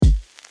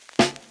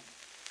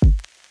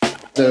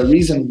the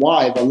reason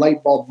why the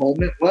light bulb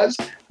moment was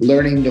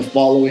learning the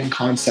following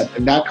concept.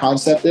 And that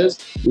concept is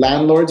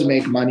landlords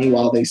make money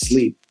while they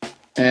sleep.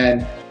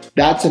 And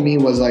that to me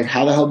was like,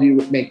 how the hell do you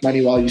make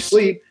money while you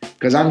sleep?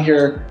 Because I'm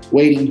here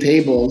waiting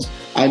tables.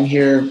 I'm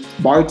here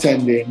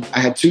bartending. I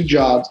had 2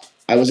 jobs.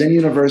 I was in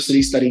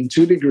university studying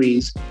 2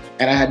 degrees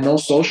and I had no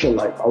social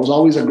life. I was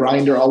always a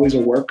grinder, always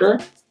a worker,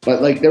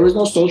 but like there was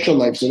no social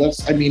life. So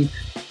what's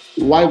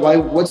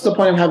the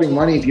point of having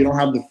money if you don't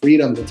have the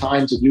freedom, the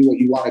time to do what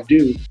you want to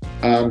do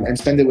and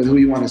spend it with who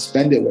you want to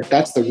spend it with?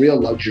 That's the real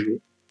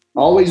luxury.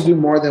 Always do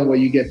more than what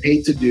you get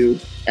paid to do.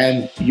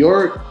 And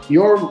your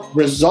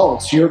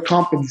results, your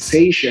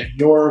compensation,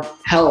 your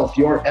health,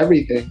 your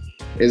everything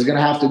is going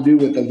to have to do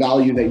with the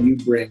value that you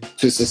bring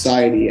to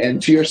society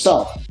and to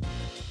yourself.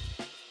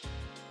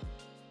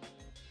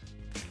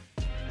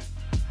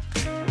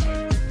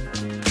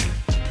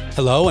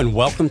 Hello and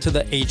welcome to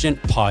the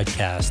Agent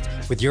Podcast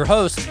with your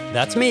host,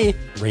 that's me,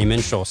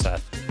 Raymond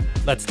Shulseth.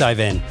 Let's dive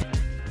in.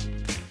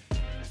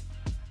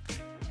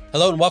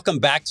 Hello and welcome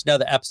back to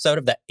another episode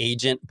of the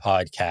Agent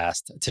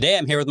Podcast. Today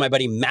I'm here with my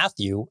buddy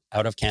Matthew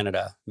out of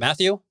Canada.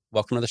 Matthew,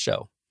 welcome to the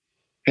show.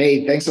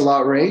 Hey, thanks a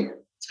lot, Ray.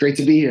 It's great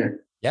to be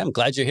here. Yeah, I'm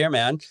glad you're here,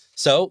 man.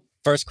 So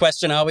first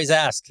question I always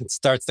ask, it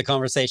starts the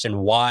conversation.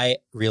 Why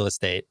real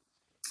estate?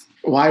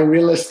 Why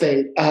real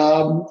estate?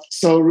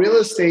 So real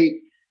estate,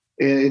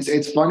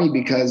 it's funny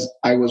because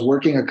I was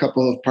working a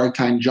couple of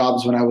part-time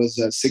jobs when I was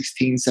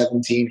 16,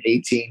 17,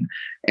 18.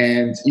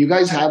 And you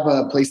guys have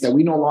a place that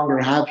we no longer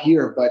have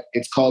here, but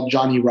it's called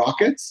Johnny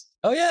Rockets.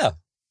 Oh, yeah.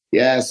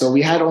 Yeah. So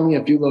we had only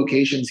a few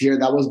locations here.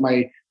 That was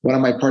one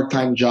of my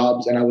part-time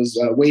jobs. And I was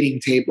waiting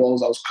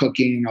tables. I was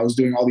cooking. I was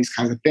doing all these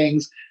kinds of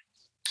things.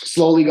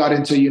 Slowly got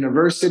into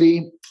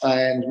university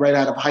and right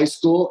out of high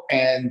school.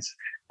 And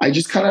I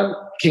just kind of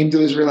came to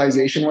this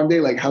realization one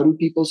day, like, how do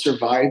people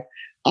survive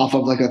off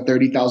of like a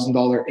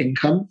 $30,000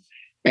 income?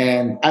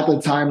 And at the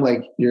time,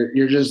 like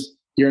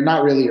you're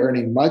not really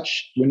earning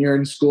much when you're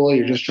in school.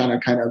 You're just trying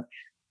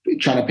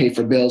to pay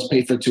for bills,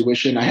 pay for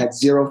tuition. I had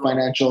zero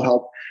financial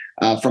help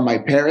from my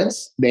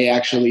parents. They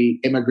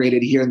actually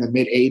immigrated here in the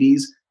mid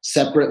 80s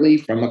separately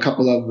from a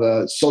couple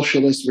of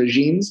socialist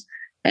regimes.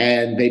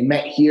 And they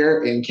met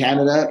here in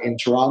Canada, in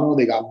Toronto.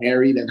 They got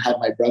married and had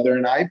my brother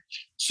and I.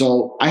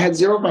 So I had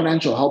zero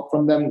financial help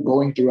from them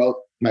going throughout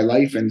my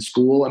life and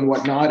school and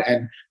whatnot.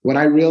 And when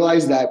I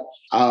realized that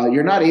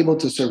you're not able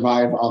to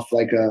survive off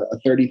like a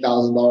 $30,000,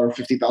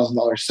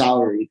 $50,000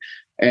 salary,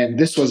 and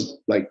this was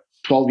like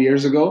 12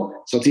 years ago,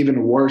 so it's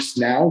even worse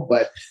now,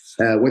 but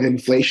with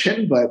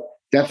inflation, but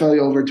definitely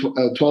over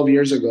 12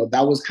 years ago,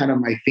 that was kind of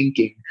my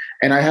thinking.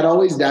 And I had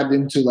always dabbed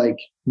into like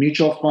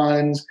mutual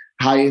funds,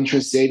 high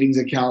interest savings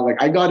account.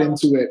 Like I got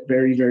into it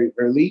very, very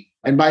early.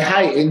 And by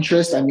high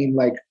interest, I mean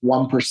like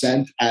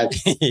 1% at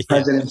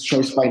President's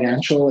Choice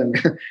Financial. And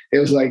it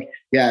was like,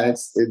 yeah, it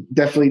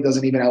definitely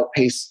doesn't even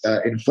outpace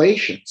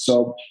inflation.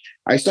 So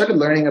I started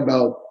learning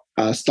about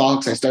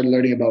stocks. I started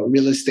learning about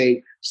real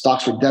estate.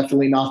 Stocks were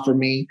definitely not for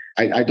me.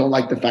 I don't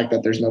like the fact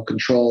that there's no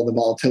control, the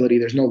volatility,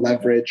 there's no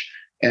leverage,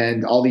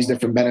 and all these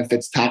different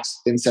benefits, tax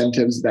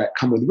incentives that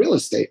come with real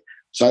estate.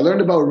 So I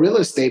learned about real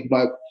estate,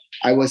 but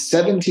I was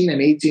 17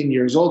 and 18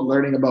 years old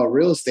learning about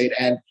real estate,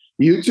 and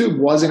YouTube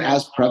wasn't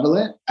as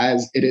prevalent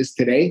as it is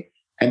today.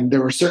 And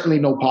there were certainly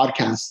no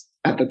podcasts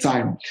at the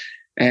time.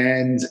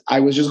 And I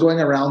was just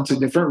going around to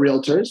different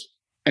realtors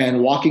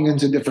and walking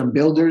into different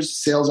builders,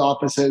 sales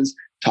offices,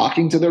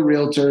 talking to the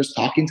realtors,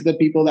 talking to the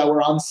people that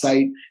were on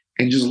site,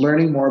 and just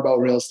learning more about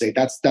real estate.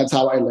 That's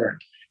how I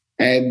learned.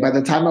 And by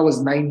the time I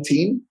was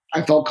 19,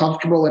 I felt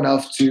comfortable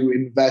enough to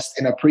invest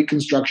in a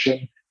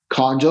pre-construction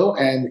condo.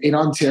 And in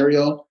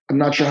Ontario, I'm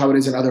not sure how it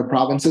is in other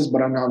provinces,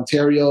 but in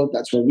Ontario,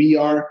 that's where we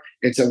are.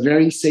 It's a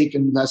very safe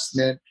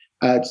investment.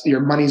 Your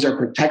monies are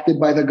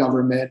protected by the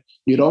government.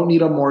 You don't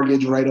need a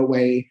mortgage right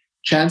away.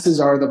 Chances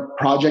are the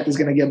project is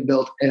going to get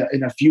built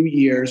in a few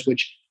years,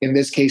 which in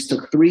this case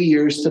took 3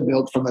 years to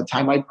build from the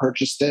time I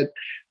purchased it.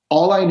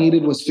 All I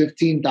needed was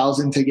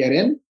 $15,000 to get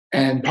in.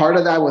 And part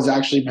of that was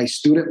actually my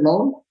student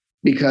loan,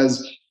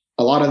 because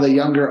a lot of the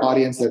younger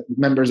audience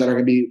members that are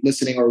going to be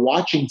listening or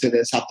watching to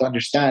this have to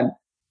understand,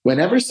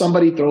 whenever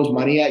somebody throws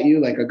money at you,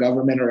 like a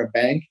government or a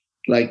bank,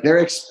 like they're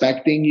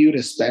expecting you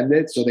to spend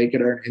it so they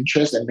can earn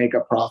interest and make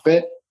a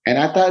profit. And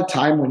at that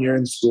time, when you're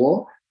in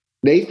school,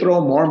 they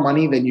throw more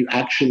money than you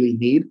actually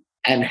need.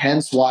 And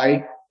hence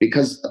why,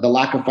 because of the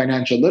lack of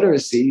financial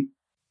literacy,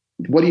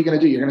 what are you going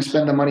to do? You're going to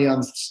spend the money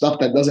on stuff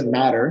that doesn't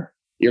matter.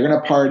 You're going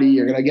to party.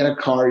 You're going to get a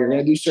car. You're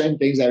going to do certain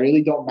things that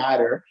really don't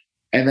matter.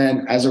 And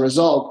then as a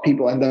result,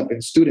 people end up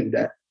in student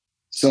debt.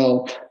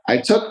 So I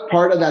took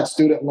part of that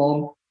student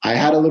loan. I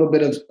had a little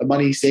bit of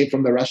money saved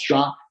from the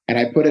restaurant, and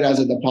I put it as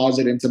a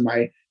deposit into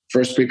my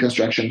first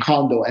pre-construction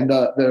condo. And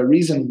the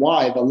reason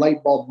why the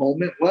light bulb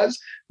moment was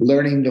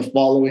learning the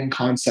following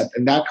concept.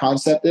 And that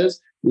concept is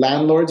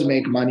landlords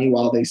make money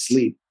while they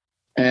sleep.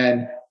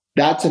 And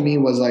that to me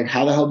was like,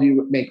 how the hell do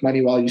you make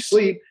money while you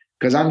sleep?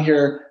 Because I'm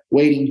here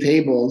waiting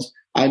tables.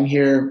 I'm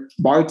here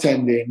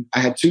bartending. I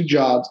had 2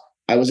 jobs.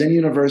 I was in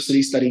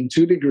university studying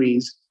 2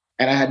 degrees.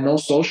 and I had no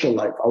social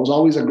life. I was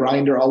always a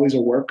grinder, always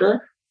a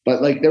worker,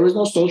 but like there was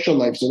no social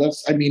life. So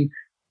what's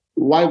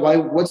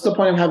the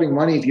point of having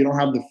money if you don't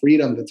have the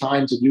freedom, the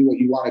time to do what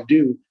you want to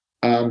do,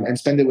 and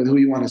spend it with who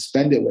you want to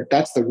spend it with?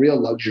 That's the real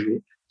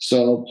luxury.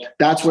 So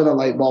that's where the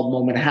light bulb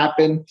moment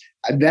happened.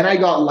 And then I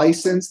got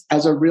licensed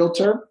as a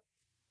realtor,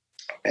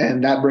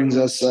 and that brings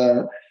us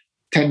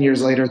 10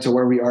 years later to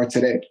where we are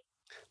today.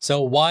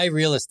 So why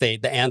real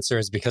estate? The answer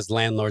is because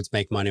landlords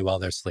make money while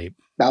they're asleep.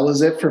 That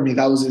was it for me.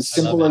 That was as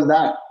simple as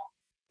that.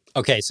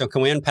 Okay, so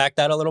can we unpack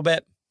that a little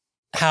bit?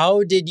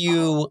 How did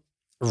you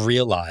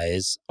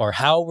realize, or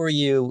how were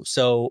you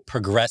so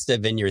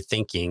progressive in your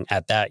thinking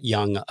at that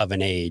young of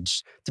an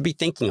age to be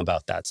thinking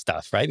about that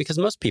stuff, right? Because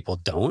most people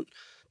don't.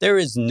 There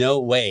is no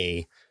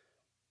way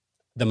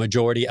the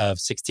majority of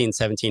 16,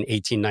 17,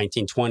 18,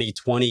 19, 20,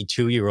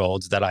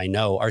 22-year-olds that I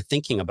know are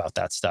thinking about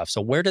that stuff. So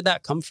where did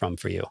that come from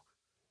for you?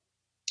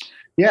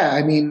 Yeah,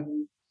 I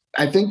mean,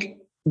 I think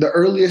the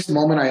earliest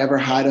moment I ever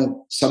had of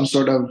some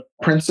sort of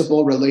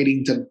principle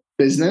relating to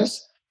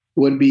business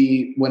would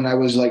be when I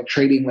was like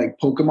trading like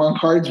Pokemon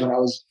cards when I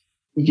was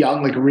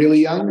young, like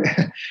really young.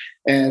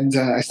 And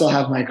I still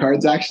have my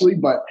cards actually,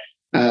 but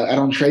I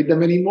don't trade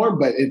them anymore,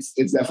 but it's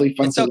definitely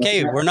fun. It's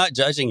okay. We're not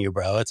judging you,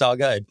 bro. It's all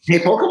good. Hey,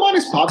 Pokemon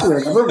is popular.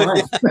 Never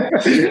mind.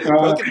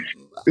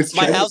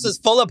 My house is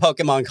full of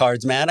Pokemon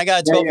cards, man. I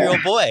got a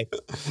 12-year-old boy.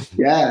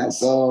 Yeah.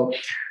 So,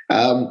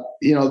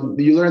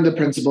 you learn the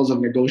principles of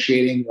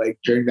negotiating. Like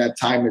during that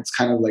time, it's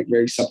kind of like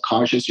very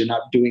subconscious. You're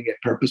not doing it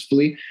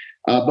purposefully.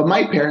 But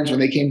my parents, when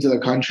they came to the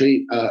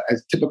country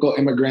as typical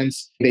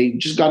immigrants, they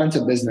just got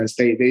into business.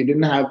 They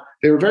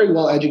were very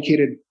well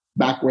educated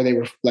back where they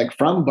were like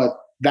from, but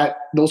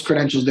those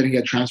credentials didn't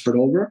get transferred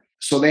over.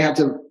 So they had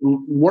to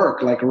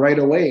work like right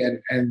away.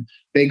 And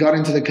they got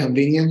into the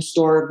convenience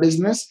store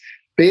business.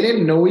 They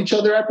didn't know each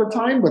other at the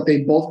time, but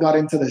they both got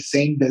into the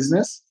same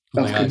business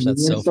of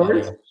convenience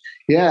stores. Funny.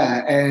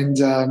 Yeah.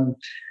 And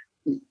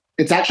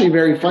it's actually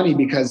very funny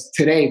because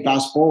today,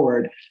 fast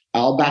forward,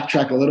 I'll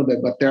backtrack a little bit,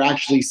 but they're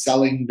actually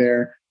selling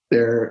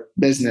their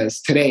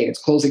business today. It's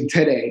closing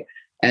today.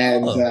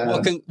 And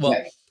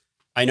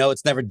I know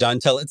it's never done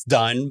till it's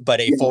done,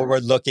 but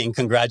forward-looking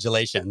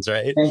congratulations,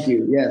 right? Thank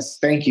you. Yes,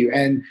 thank you.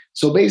 And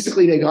so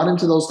basically they got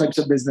into those types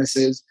of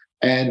businesses.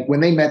 And when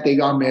they met, they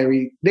got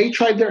married. They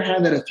tried their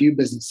hand at a few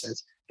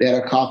businesses. They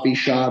had a coffee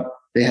shop.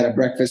 They had a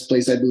breakfast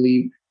place, I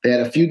believe. They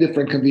had a few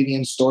different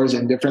convenience stores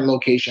in different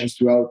locations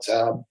throughout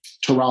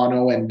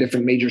Toronto and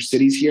different major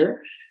cities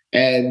here.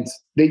 And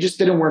they just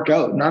didn't work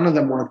out. None of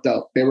them worked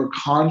out. They were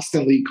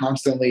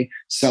constantly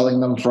selling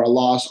them for a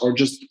loss or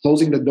just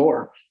closing the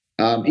door.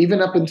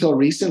 Even up until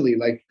recently,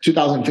 like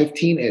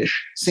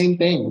 2015-ish, same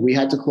thing. We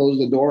had to close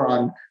the door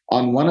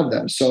on one of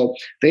them. So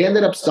they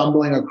ended up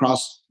stumbling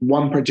across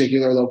one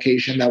particular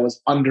location that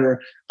was under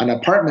an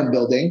apartment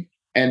building,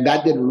 and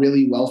that did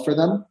really well for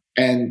them.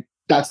 And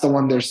that's the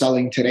one they're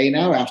selling today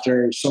now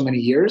after so many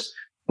years.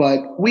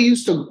 But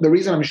the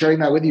reason I'm sharing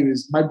that with you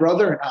is my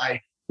brother and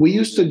I, we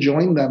used to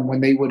join them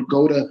when they would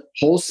go to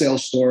wholesale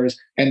stores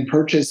and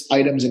purchase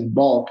items in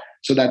bulk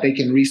so that they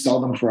can resell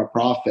them for a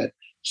profit.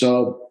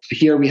 So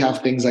here we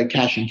have things like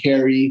cash and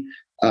carry.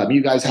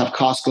 You guys have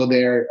Costco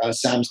there,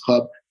 Sam's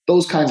Club,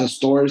 those kinds of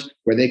stores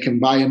where they can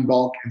buy in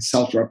bulk and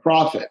sell for a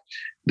profit.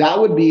 That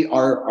would be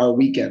our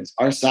weekends,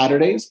 our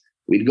Saturdays.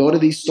 We'd go to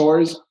these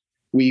stores.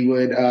 We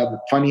would,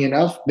 funny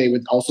enough, they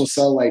would also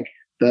sell like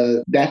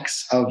the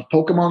decks of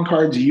Pokemon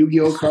cards,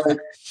 Yu-Gi-Oh cards.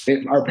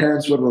 Our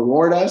parents would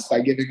reward us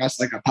by giving us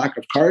like a pack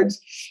of cards.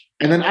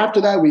 And then after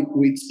that,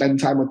 we'd spend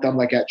time with them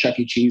like at Chuck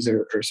E. Cheese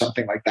or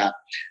something like that.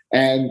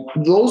 And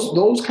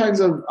those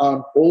kinds of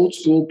old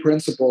school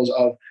principles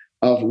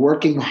of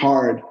working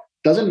hard,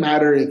 doesn't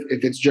matter if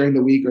it's during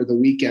the week or the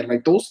weekend,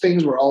 like those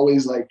things were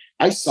always like,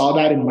 I saw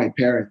that in my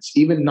parents,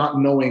 even not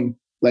knowing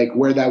like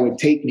where that would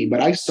take me. But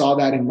I saw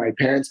that in my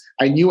parents.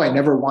 I knew I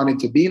never wanted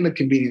to be in the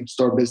convenience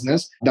store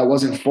business. That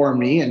wasn't for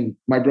me. And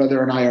my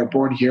brother and I are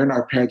born here, and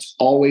our parents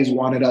always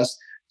wanted us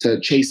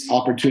to chase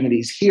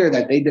opportunities here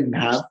that they didn't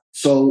have.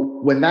 So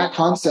when that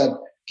concept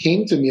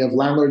came to me of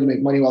landlords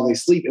make money while they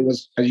sleep, it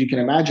was, as you can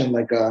imagine,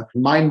 like a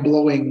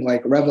mind-blowing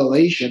like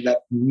revelation that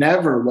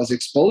never was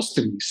exposed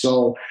to me.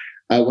 So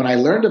when I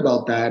learned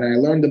about that, and I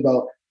learned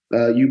about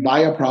you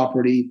buy a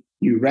property,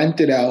 you rent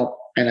it out,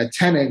 and a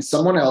tenant,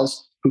 someone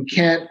else who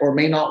can't or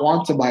may not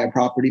want to buy a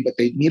property, but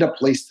they need a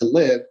place to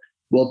live,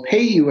 will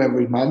pay you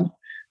every month.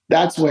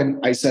 That's when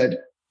I said,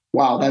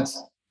 wow,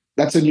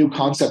 that's a new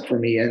concept for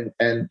me. And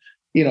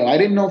I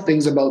didn't know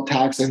things about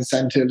tax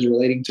incentives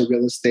relating to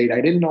real estate. I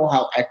didn't know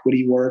how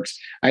equity works.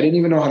 I didn't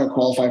even know how to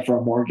qualify for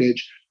a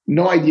mortgage.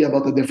 No idea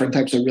about the different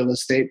types of real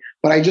estate,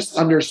 but I just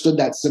understood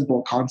that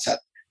simple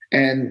concept.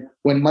 And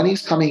when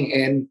money's coming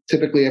in,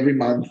 typically every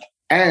month,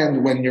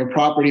 and when your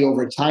property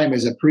over time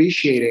is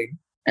appreciating,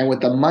 and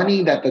with the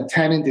money that the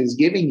tenant is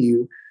giving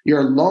you,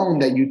 your loan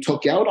that you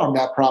took out on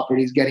that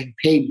property is getting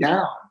paid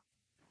down.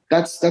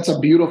 That's a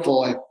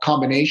beautiful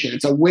combination.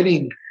 It's a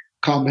winning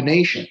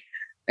combination.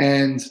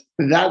 And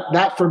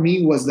that for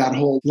me was that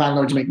whole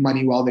landlords make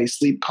money while they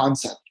sleep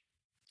concept.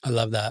 I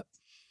love that.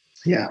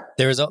 Yeah.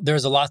 There's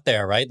a lot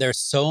there, right? There's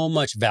so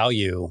much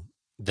value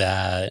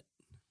that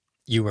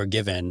you were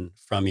given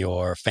from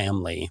your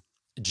family,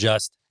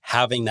 just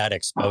having that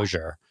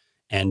exposure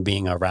and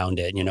being around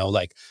it.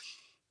 Like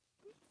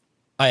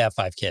I have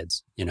 5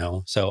 kids,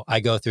 so I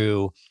go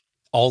through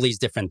all these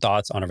different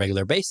thoughts on a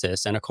regular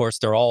basis. And of course,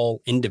 they're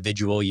all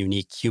individual,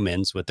 unique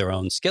humans with their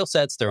own skill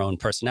sets, their own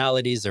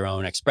personalities, their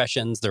own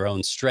expressions, their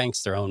own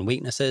strengths, their own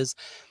weaknesses.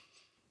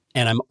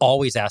 And I'm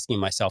always asking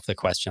myself the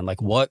question,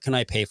 like, what can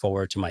I pay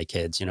forward to my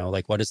kids?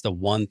 Like, what is the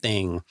one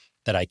thing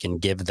that I can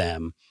give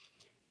them?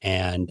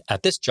 And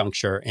at this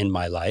juncture in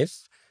my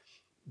life,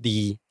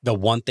 the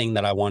one thing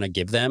that I want to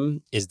give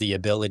them is the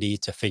ability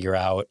to figure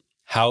out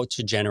how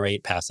to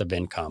generate passive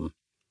income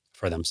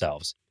for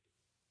themselves.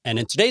 And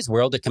in today's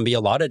world, it can be a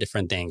lot of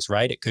different things,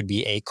 right? It could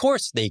be a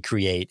course they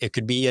create. It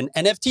could be an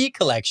NFT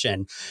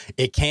collection.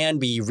 It can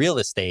be real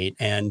estate.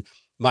 And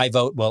my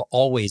vote will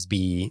always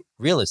be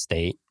real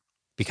estate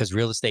because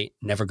real estate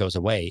never goes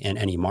away in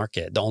any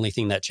market. The only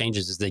thing that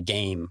changes is the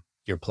game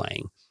you're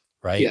playing,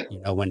 right? Yeah. You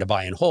know when to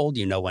buy and hold,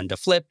 you know when to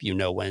flip, you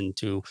know when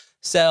to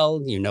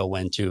sell, you know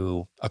when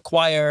to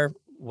acquire,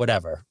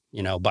 whatever,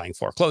 buying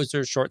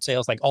foreclosures, short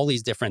sales, like all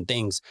these different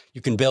things.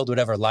 You can build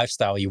whatever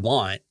lifestyle you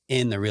want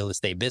in the real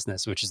estate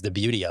business, which is the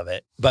beauty of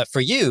it. But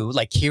for you,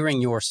 like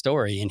hearing your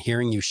story and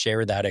hearing you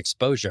share that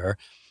exposure,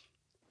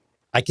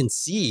 I can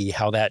see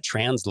how that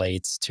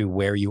translates to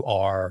where you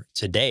are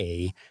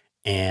today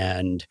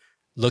and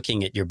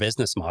looking at your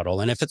business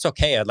model. And if it's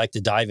okay, I'd like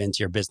to dive into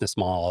your business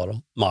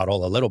model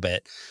a little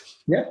bit.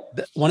 Yeah.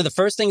 One of the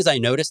first things I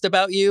noticed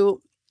about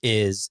you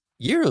is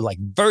you're like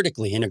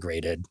vertically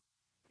integrated,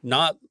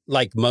 not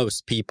like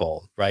most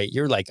people, right?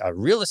 You're like a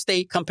real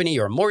estate company,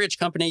 you're a mortgage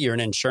company, you're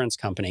an insurance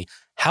company.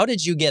 How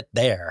did you get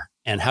there?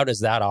 And how does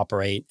that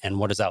operate? And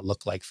what does that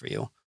look like for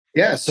you?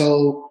 Yeah.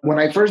 So when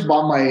I first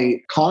bought my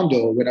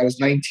condo when I was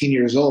 19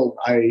 years old,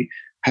 I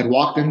had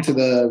walked into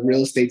the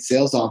real estate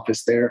sales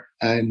office there,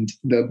 and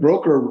the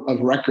broker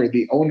of record,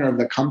 the owner of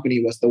the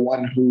company, was the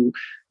one who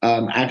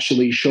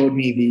actually showed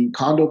me the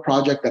condo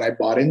project that I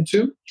bought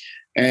into.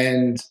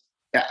 And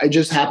it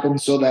just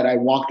happened so that I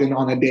walked in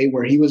on a day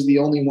where he was the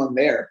only one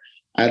there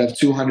out of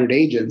 200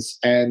 agents.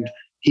 And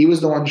he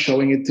was the one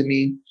showing it to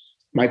me.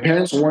 My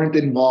parents weren't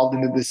involved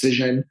in the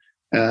decision.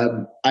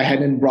 I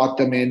hadn't brought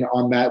them in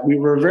on that. We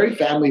were very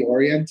family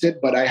oriented,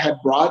 but I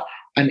had brought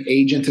an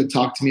agent to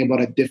talk to me about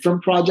a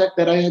different project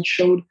that I had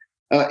showed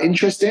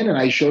interest in, and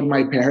I showed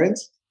my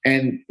parents,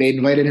 and they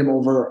invited him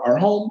over our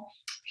home.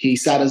 He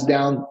sat us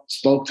down,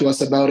 spoke to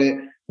us about it.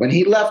 When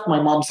he left, my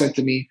mom said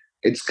to me,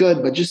 "It's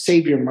good, but just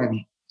save your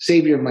money.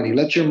 Save your money.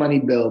 Let your money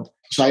build."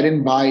 So I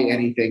didn't buy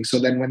anything. So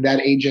then when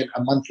that agent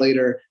a month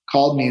later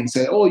called me and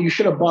said, "Oh, you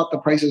should have bought, the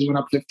prices went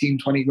up 15,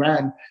 20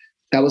 grand."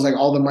 That was like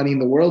all the money in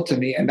the world to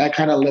me. And that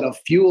kind of lit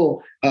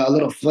a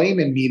little flame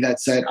in me that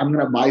said, I'm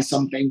going to buy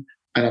something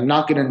and I'm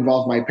not going to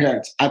involve my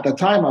parents. At the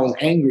time, I was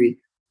angry.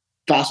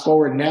 Fast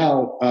forward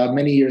now,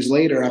 many years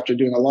later, after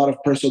doing a lot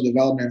of personal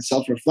development and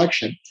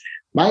self-reflection,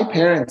 my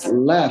parents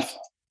left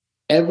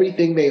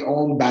everything they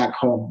owned back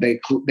home.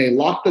 They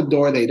locked the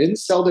door. They didn't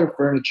sell their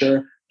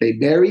furniture. They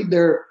buried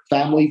their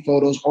family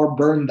photos or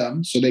burned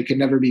them so they could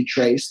never be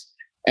traced.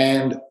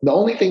 And the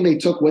only thing they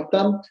took with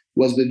them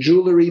was the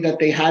jewelry that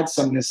they had,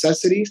 some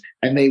necessities,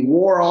 and they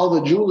wore all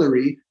the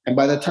jewelry. And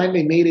by the time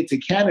they made it to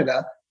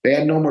Canada, they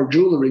had no more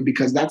jewelry,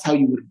 because that's how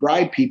you would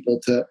bribe people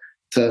to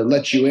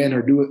let you in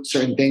or do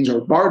certain things,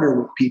 or barter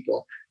with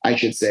people, I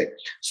should say.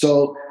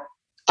 So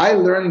I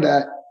learned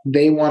that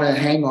they want to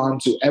hang on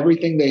to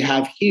everything they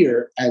have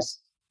here as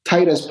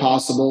tight as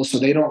possible so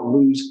they don't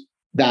lose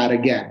that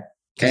again.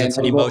 Because it's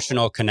an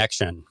emotional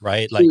connection,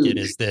 right? Like it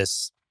is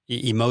this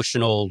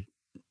emotional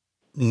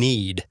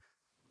need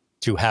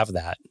to have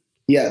that.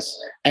 Yes.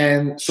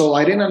 And so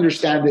I didn't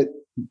understand it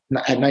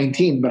at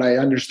 19, but I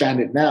understand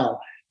it now.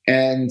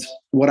 And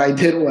what I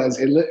did was,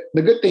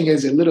 the good thing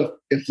is it lit a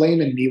flame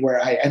in me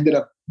where I ended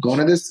up going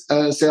to this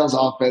sales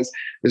office,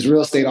 this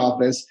real estate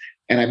office,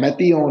 and I met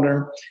the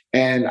owner,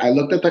 and I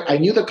looked at I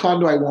knew the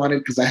condo I wanted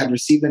because I had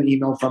received an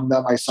email from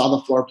them. I saw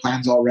the floor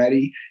plans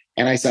already.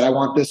 And I said, I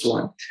want this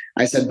one.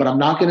 I said, but I'm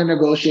not going to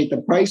negotiate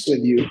the price with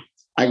you.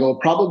 I go,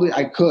 probably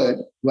I could,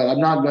 but I'm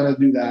not going to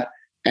do that.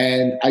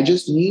 And I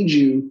just need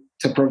you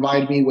to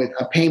provide me with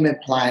a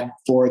payment plan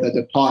for the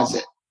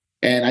deposit.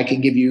 And I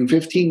can give you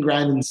 15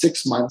 grand in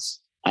 6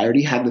 months. I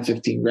already had the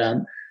 15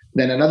 grand,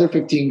 then another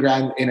 15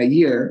 grand in a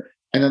year.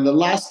 And then the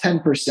last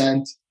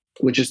 10%,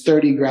 which is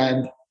 30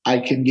 grand, I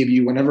can give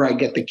you whenever I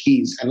get the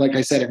keys. And like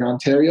I said, in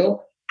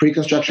Ontario,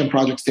 pre-construction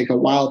projects take a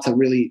while to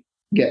really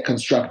get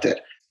constructed.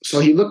 So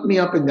he looked me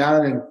up and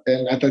down,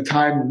 and at the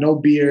time, no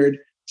beard,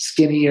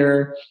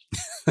 skinnier,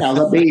 I was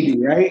a baby,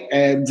 right?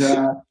 And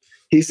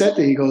he said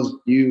to me, he goes,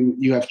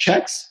 you have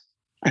checks?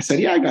 I said,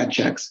 yeah, I got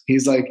checks.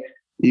 He's like,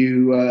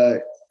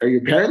 are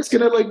your parents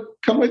gonna like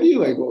come with you?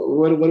 Like,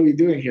 what are we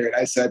doing here? And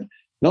I said,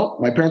 no,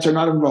 my parents are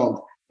not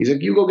involved. He's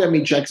like, you go get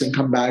me checks and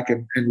come back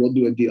and we'll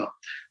do a deal.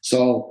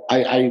 So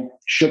I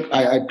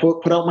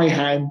put out my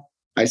hand.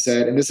 I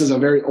said, and this is a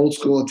very old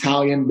school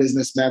Italian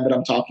businessman that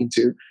I'm talking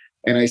to.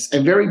 And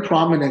very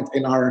prominent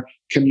in our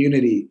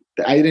community.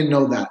 I didn't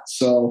know that.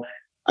 So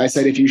I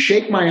said, if you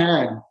shake my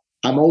hand,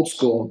 I'm old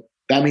school.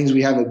 That means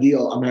we have a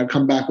deal. I'm going to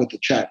come back with the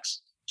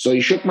checks. So he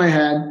shook my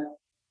hand.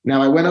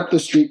 Now I went up the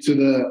street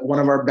to one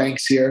of our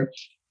banks here.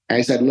 And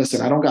I said,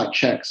 listen, I don't got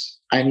checks.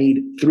 I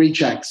need 3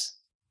 checks.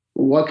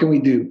 What can we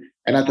do?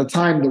 And at the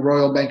time, the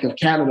Royal Bank of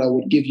Canada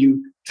would give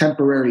you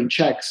temporary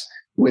checks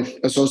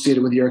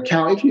associated with your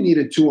account if you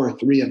needed 2 or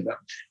 3 of them.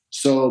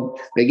 So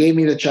they gave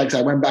me the checks.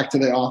 I went back to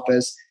the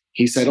office.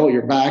 He said, oh,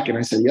 you're back. And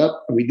I said, yep.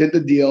 And we did the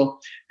deal.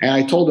 And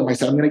I told him, I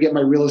said, I'm going to get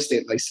my real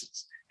estate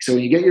license. So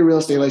when you get your real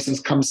estate license,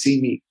 come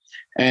see me.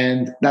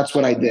 And that's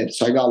what I did.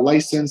 So I got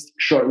licensed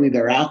shortly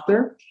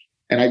thereafter.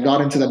 And I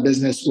got into the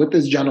business with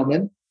this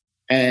gentleman.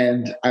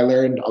 And I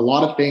learned a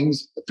lot of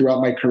things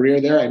throughout my career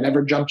there. I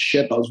never jumped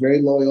ship. I was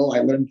very loyal. I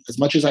learned as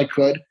much as I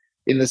could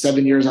in the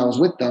 7 years I was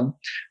with them.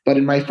 But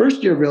in my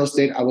first year of real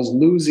estate, I was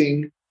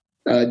losing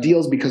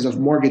deals because of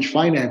mortgage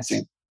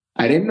financing.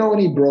 I didn't know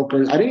any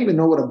brokers. I didn't even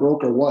know what a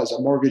broker was, a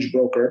mortgage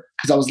broker,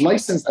 because I was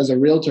licensed as a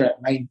realtor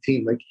at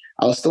 19. Like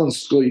I was still in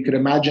school. You could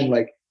imagine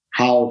like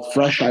how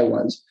fresh I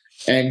was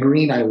and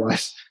green I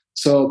was.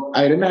 So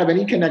I didn't have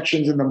any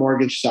connections in the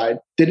mortgage side.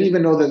 Didn't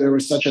even know that there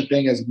was such a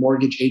thing as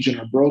mortgage agent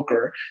or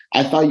broker.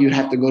 I thought you'd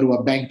have to go to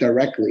a bank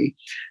directly.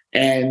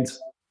 And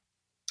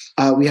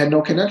we had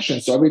no connection.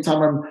 So every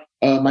time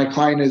my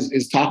client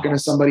is talking to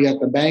somebody at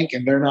the bank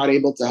and they're not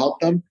able to help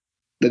them,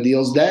 the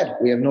deal's dead.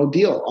 We have no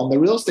deal on the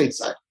real estate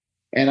side.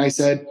 And I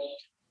said,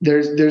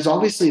 there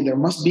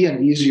must be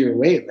an easier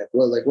way.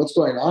 Like what's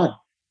going on?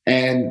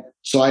 And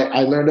so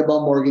I learned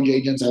about mortgage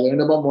agents. I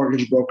learned about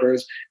mortgage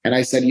brokers. And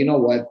I said, you know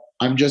what?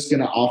 I'm just going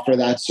to offer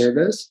that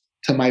service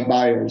to my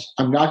buyers.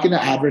 I'm not going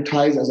to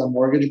advertise as a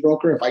mortgage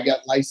broker if I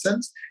get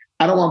licensed.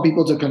 I don't want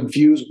people to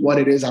confuse what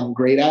it is I'm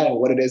great at and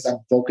what it is I'm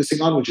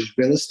focusing on, which is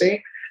real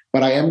estate.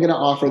 But I am going to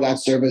offer that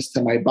service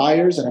to my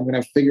buyers, and I'm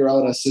going to figure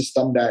out a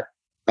system that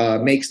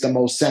makes the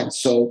most sense.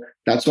 So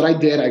that's what I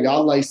did. I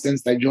got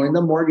licensed. I joined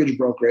the mortgage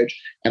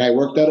brokerage, and I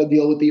worked out a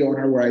deal with the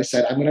owner where I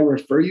said, I'm going to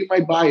refer you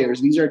my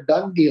buyers. These are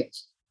done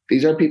deals.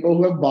 These are people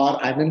who have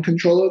bought. I'm in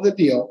control of the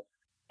deal.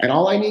 And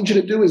all I need you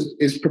to do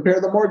is prepare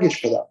the mortgage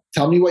for them.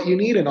 Tell me what you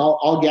need, and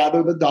I'll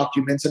gather the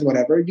documents and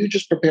whatever. You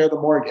just prepare the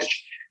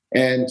mortgage.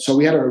 And so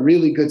we had a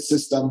really good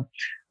system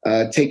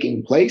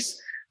taking place.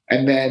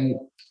 And then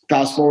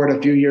fast forward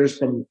a few years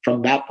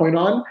from that point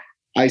on,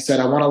 I said,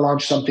 I want to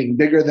launch something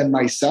bigger than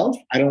myself.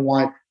 I don't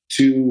want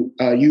to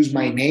use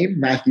my name,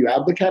 Matthew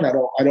Ablakan. I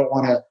don't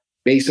want to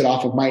base it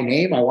off of my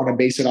name. I want to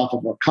base it off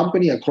of a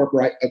company, a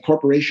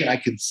corporation I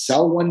can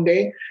sell one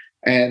day,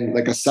 and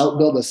build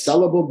a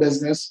sellable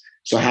business.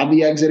 So I have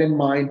the exit in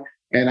mind.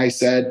 And I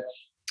said,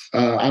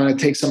 I'm going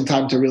to take some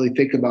time to really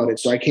think about it.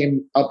 So I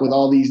came up with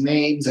all these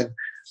names, and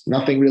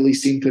nothing really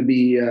seemed to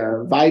be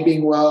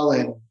vibing well.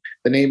 And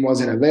the name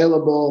wasn't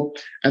available.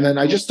 And then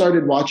I just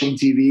started watching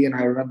TV, and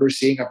I remember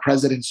seeing a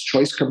President's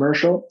Choice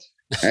commercial.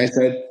 And I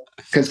said,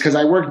 because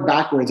I worked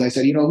backwards. I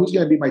said, who's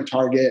going to be my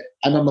target?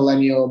 I'm a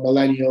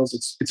millennials.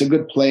 It's a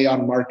good play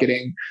on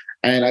marketing.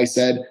 And I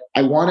said,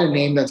 I want a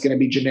name that's going to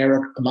be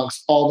generic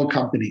amongst all the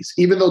companies,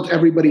 even though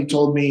everybody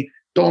told me,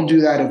 don't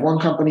do that. If one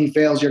company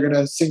fails, you're going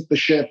to sink the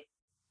ship.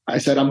 I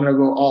said, I'm going to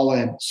go all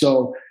in.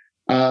 So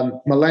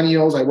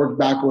millennials, I worked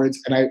backwards,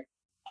 and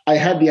I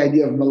had the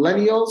idea of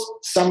millennials,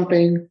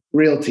 something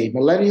realty,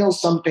 millennials,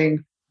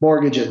 something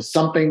mortgages,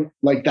 something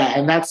like that.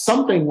 And that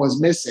something was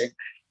missing.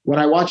 When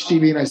I watched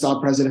TV and I saw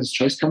President's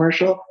Choice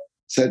commercial,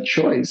 said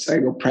choice. I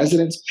go,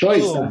 President's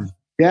Choice.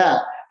 Yeah.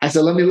 I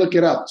said, let me look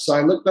it up. So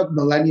I looked up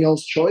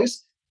Millennials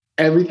Choice.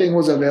 Everything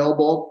was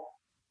available.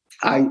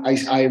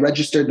 I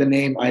registered the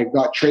name. I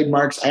got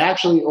trademarks. I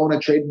actually own a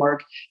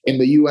trademark in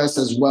the US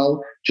as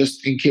well,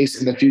 just in case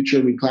in the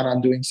future we plan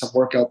on doing some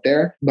work out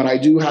there. But I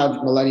do have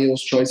Millennials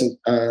Choice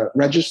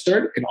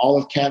registered in all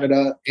of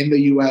Canada, in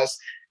the US.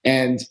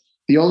 And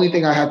the only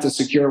thing I had to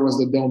secure was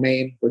the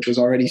domain, which was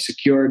already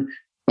secured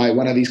by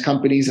one of these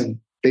companies. And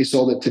they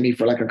sold it to me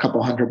for like a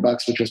couple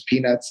 $100, which was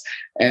peanuts.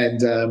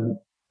 And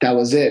that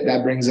was it.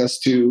 That brings us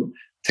to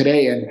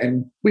today.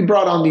 And we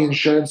brought on the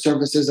insurance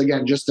services,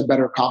 again, just to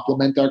better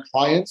complement our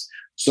clients.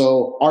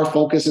 So our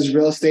focus is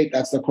real estate.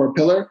 That's the core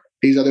pillar.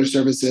 These other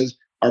services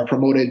are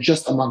promoted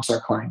just amongst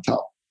our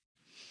clientele.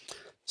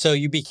 So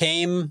you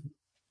became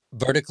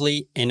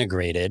vertically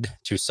integrated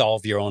to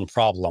solve your own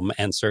problem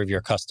and serve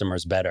your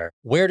customers better.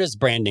 Where does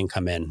branding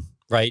come in,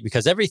 right?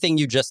 Because everything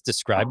you just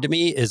described to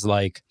me is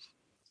like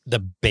the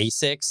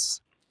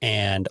basics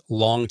and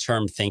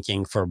long-term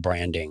thinking for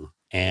branding.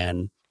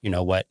 And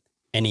what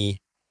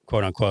any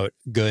quote unquote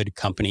good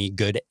company,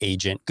 good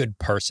agent, good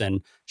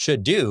person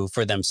should do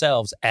for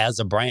themselves as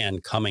a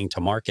brand coming to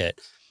market.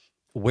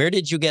 Where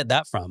did you get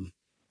that from?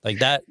 Like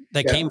that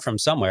came from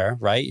somewhere,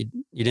 right?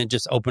 You didn't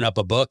just open up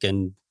a book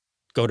and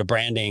go to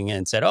branding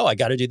and said, oh, I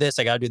got to do this,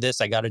 I got to do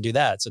this, I got to do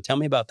that. So tell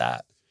me about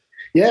that.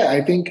 Yeah,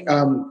 I think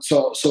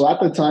so at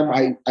the time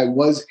I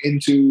was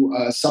into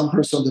some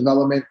personal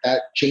development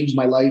that changed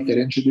my life. It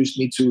introduced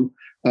me to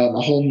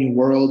a whole new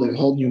world, a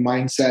whole new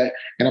mindset.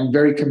 And I'm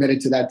very committed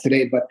to that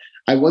today. But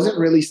I wasn't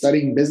really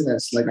studying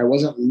business. Like I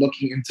wasn't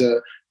looking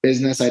into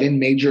business. I didn't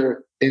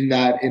major in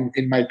that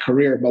in my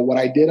career. But what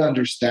I did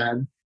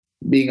understand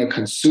being a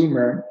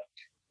consumer,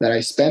 that I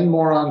spend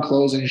more on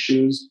clothes and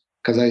shoes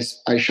because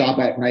I shop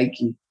at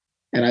Nike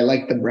and I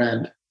like the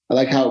brand. I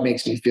like how it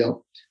makes me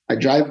feel. I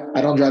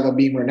don't drive a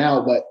Beamer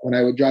now, but when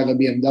I would drive a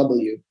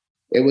BMW,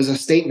 it was a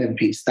statement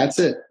piece. That's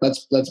it.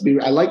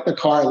 I like the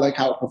car. I like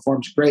how it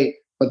performs great.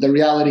 But the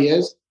reality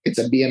is it's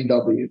a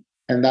BMW.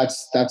 And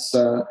that's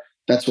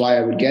why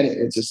I would get it.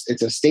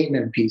 It's a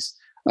statement piece.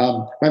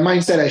 My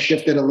mindset has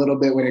shifted a little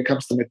bit when it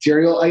comes to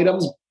material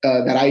items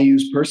that I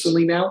use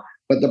personally now,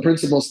 but the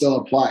principle still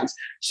applies.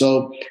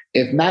 So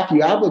if it's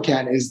Matthew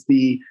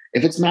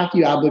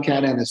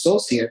Ablakan and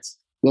Associates,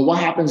 well, what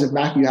happens if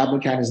Matthew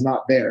Ablakan is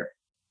not there?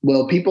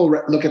 Will people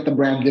look at the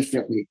brand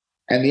differently?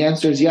 And the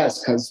answer is yes,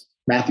 because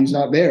Matthew's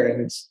not there,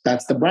 and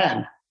that's the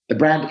brand. The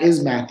brand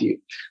is Matthew.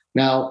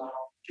 Now,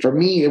 for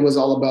me, it was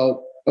all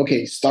about,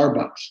 okay,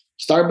 Starbucks.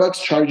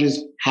 Starbucks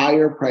charges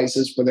higher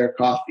prices for their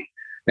coffee.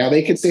 Now,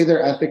 they could say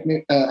they're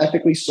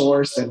ethically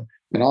sourced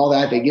and all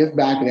that. They give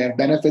back. They have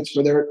benefits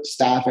for their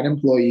staff and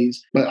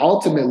employees. But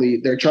ultimately,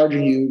 they're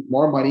charging you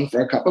more money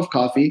for a cup of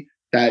coffee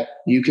that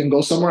you can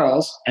go somewhere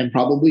else and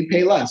probably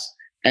pay less.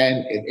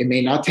 And it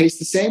may not taste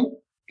the same.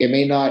 It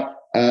may not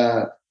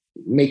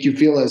make you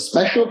feel as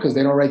special because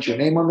they don't write your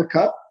name on the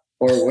cup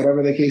or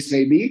whatever the case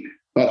may be.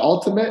 But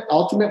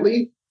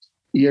ultimately,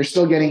 you're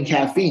still getting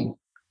caffeine.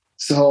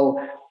 So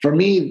for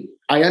me,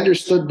 I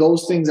understood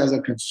those things as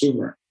a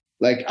consumer.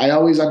 Like I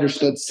always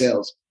understood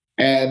sales.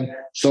 And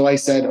so I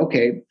said,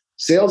 okay,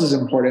 sales is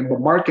important, but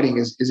marketing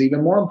is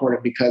even more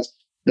important because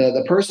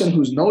the person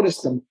who's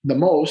noticed the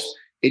most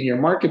in your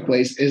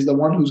marketplace is the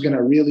one who's going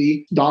to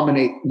really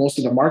dominate most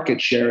of the market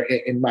share,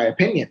 in my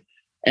opinion.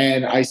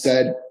 And I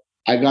said,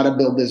 I got to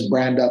build this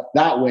brand up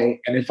that way.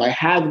 And if I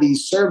have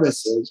these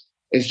services,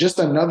 it's just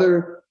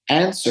another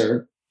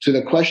answer to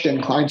the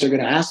question clients are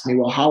going to ask me,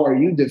 well, how are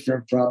you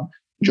different from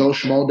Joe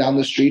Schmo down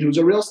the street who's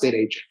a real estate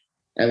agent?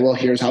 And well,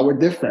 here's how we're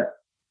different.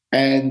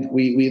 And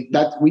we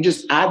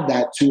just add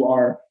that to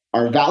our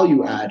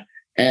value add.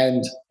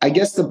 And I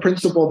guess the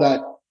principle that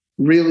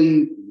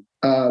really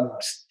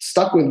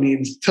stuck with me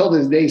and till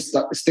this day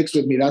sticks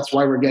with me, that's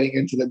why we're getting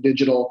into the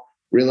digital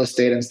real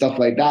estate and stuff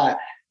like that,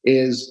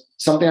 is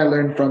something I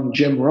learned from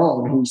Jim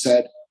Rohn, who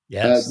said,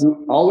 yes,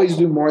 always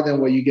do more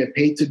than what you get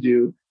paid to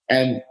do.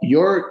 And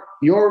your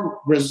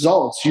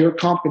results, your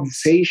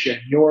compensation,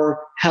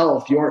 your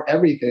health, your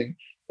everything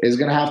is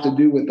going to have to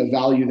do with the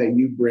value that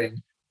you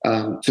bring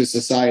to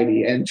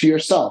society and to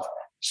yourself.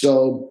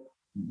 So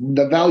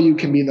the value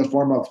can be in the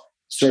form of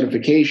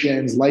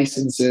certifications,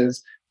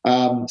 licenses,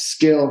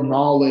 skill,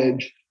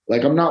 knowledge.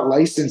 Like I'm not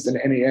licensed in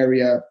any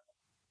area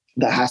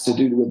that has to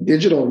do with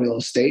digital real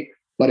estate,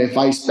 but if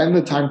I spend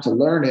the time to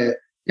learn it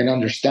and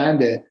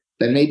understand it,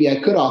 then maybe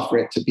I could offer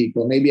it to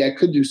people. Maybe I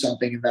could do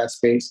something in that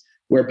space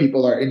where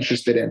people are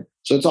interested in.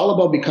 So it's all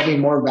about becoming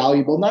more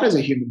valuable, not as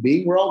a human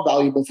being. We're all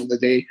valuable from the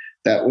day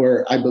that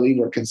I believe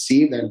we're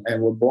conceived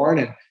and we're born,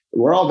 and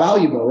we're all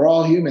valuable. We're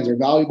all humans. We're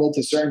valuable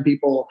to certain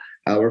people.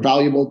 We're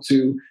valuable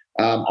to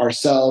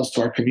ourselves,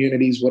 to our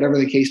communities, whatever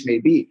the case may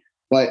be.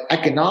 But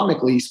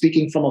economically,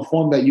 speaking from a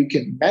form that you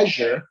can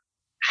measure,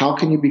 how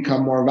can you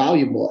become more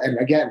valuable? And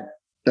again,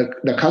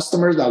 the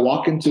customers that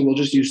walk into, we'll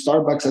just use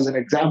Starbucks as an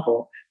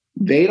example.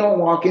 They don't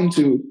walk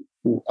into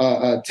we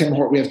have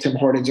Tim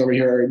Hortons over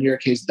here, or in your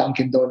case,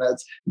 Dunkin'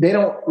 Donuts. They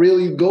don't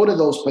really go to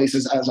those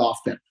places as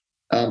often,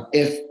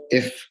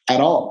 if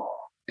at all.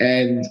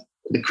 And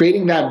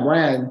creating that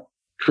brand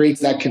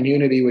creates that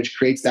community, which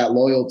creates that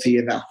loyalty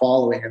and that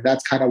following. And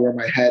that's kind of where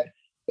my head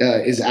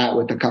is at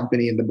with the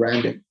company and the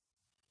branding.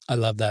 I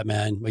love that,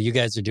 man. Well, you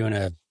guys are doing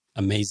an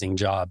amazing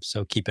job.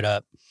 So keep it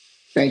up.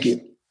 Thank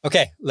you.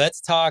 Okay,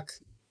 let's talk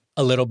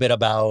a little bit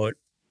about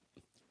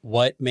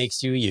what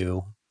makes you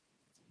you,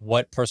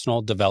 what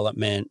personal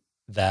development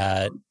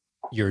that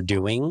you're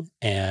doing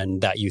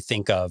and that you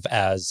think of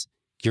as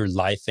your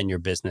life and your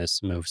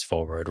business moves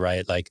forward,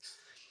 right? Like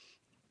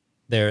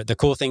the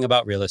cool thing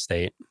about real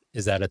estate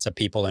is that it's a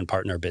people and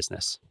partner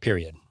business,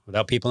 period.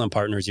 Without people and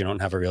partners, you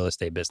don't have a real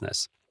estate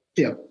business.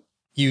 Yeah.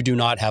 You do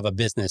not have a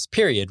business,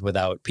 period,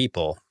 without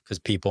people, because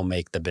people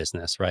make the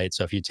business, right?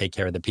 So if you take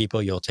care of the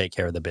people, you'll take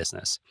care of the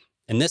business.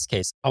 In this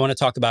case, I want to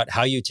talk about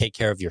how you take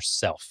care of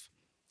yourself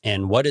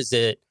and what is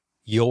it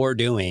you're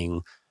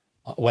doing,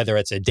 whether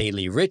it's a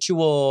daily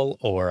ritual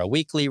or a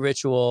weekly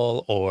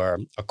ritual or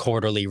a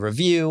quarterly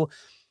review,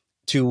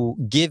 to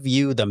give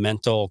you the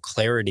mental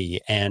clarity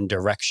and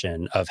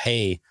direction of,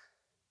 hey,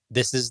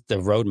 this is the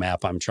roadmap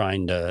I'm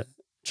trying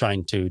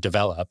to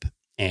develop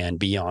and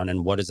be on,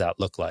 and what does that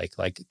look like?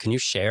 Like, can you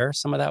share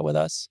some of that with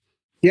us?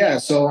 Yeah,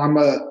 so I'm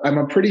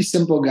a pretty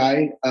simple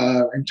guy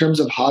in terms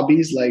of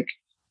hobbies. Like,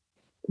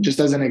 just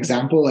as an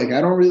example, like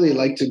I don't really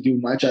like to do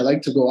much. I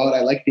like to go out.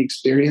 I like the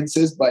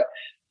experiences, but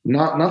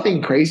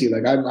nothing crazy.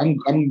 Like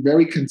I'm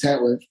very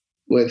content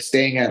with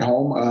staying at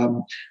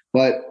home.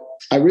 But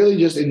I really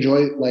just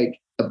enjoy like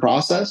the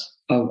process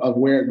of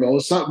where it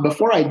goes. So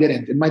before I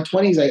didn't. In my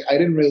 20s, I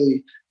didn't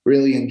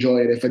really enjoy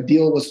it. If a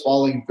deal was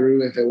falling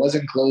through, if it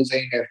wasn't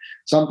closing, if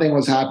something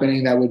was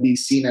happening that would be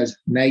seen as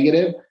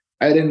negative,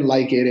 I didn't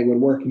like it. It would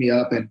work me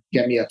up and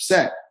get me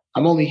upset.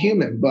 I'm only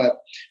human, but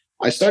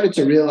I started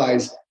to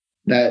realize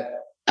that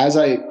as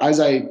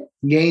I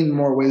gained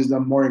more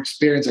wisdom, more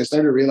experience, I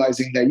started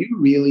realizing that you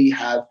really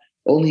have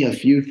only a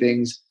few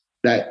things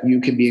that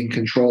you can be in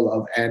control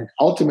of. And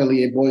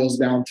ultimately, it boils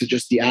down to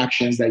just the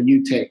actions that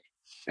you take.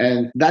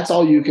 And that's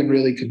all you can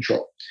really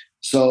control.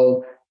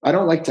 So I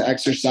don't like to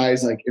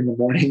exercise like in the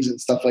mornings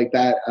and stuff like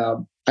that.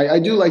 I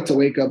do like to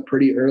wake up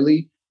pretty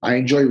early. I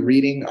enjoy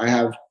reading. I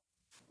have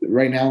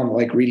right now I'm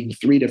like reading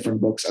 3 different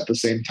books at the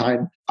same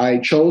time. I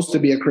chose to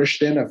be a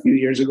Christian a few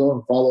years ago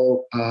and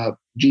follow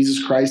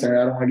Jesus Christ. And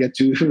I don't want to get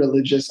too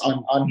religious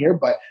on here,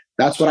 but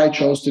that's what I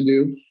chose to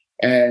do.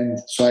 And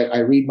so I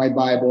read my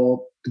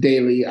Bible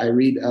daily. I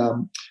read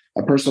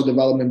a personal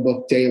development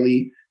book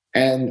daily.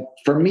 And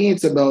for me,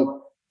 it's about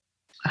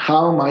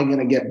how am I going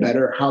to get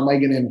better? How am I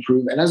going to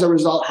improve? And as a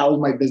result, how is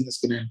my business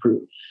going to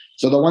improve?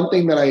 So the one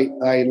thing that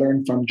I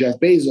learned from Jeff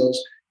Bezos,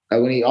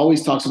 when he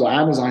always talks about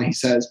Amazon, he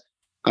says,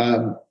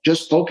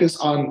 just focus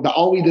on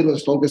all we did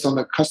was focus on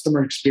the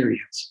customer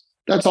experience.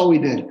 That's all we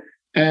did.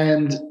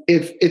 And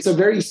if it's a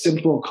very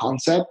simple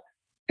concept,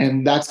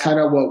 and that's kind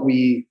of what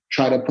we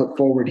try to put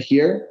forward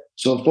here.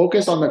 So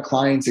focus on the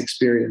client's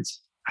experience.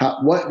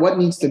 What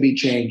needs to be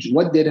changed?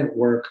 What didn't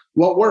work?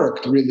 What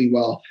worked really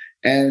well?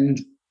 And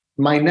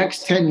my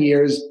next 10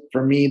 years,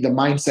 for me, the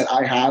mindset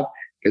I have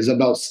is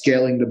about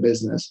scaling the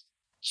business.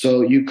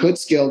 So you could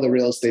scale the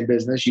real estate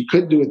business. You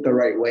could do it the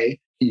right way.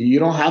 You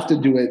don't have to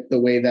do it the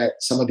way that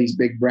some of these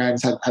big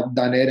brands have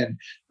done it. And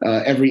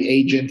every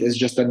agent is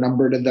just a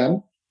number to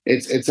them.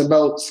 It's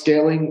about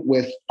scaling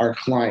with our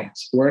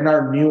clients. We're in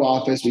our new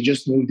office. We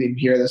just moved in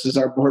here. This is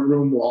our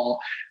boardroom wall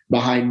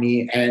behind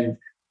me. And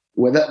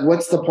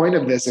what's the point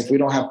of this if we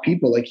don't have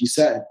people, like you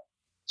said?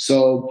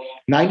 So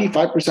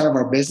 95% of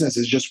our business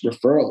is just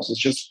referrals. It's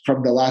just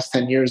from the last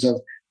 10 years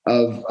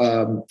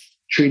of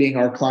treating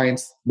our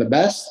clients the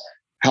best,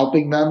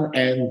 helping them,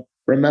 and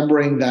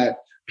remembering that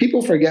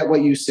people forget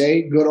what you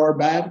say, good or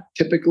bad,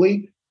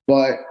 typically,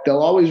 but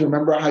they'll always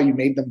remember how you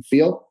made them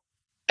feel.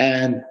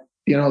 And,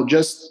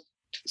 just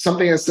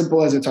something as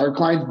simple as it's our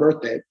client's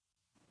birthday.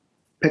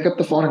 Pick up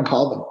the phone and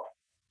call them.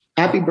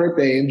 Happy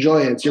birthday. Enjoy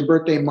it. It's your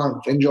birthday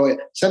month. Enjoy it.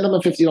 Send them a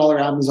 $50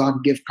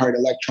 Amazon gift card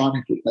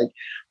electronically. Like,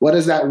 what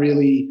does that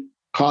really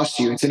cost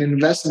you? It's an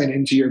investment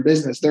into your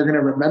business. They're going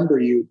to remember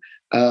you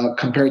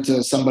compared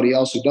to somebody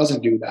else who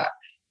doesn't do that.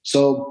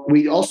 So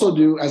we also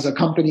do, as a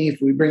company, if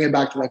we bring it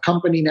back to the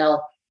company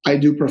now, I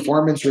do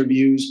performance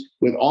reviews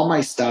with all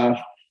my staff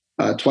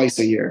twice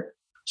a year.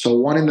 So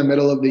one in the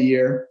middle of the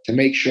year to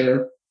make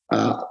sure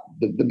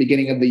the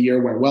beginning of the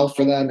year went well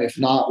for them. If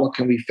not, what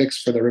can we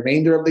fix for the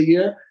remainder of the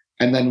year?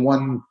 And then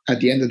one at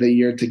the end of the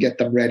year to get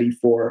them ready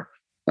for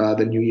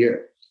the new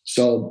year.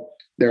 So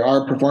there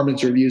are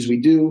performance reviews we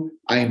do.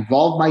 I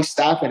involve my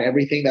staff in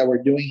everything that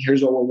we're doing.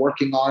 Here's what we're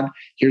working on.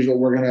 Here's what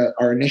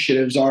our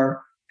initiatives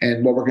are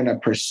and what we're going to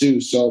pursue.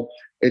 So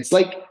it's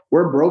like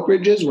we're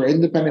brokerages, we're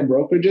independent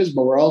brokerages,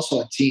 but we're also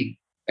a team.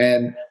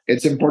 And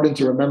it's important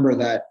to remember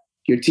that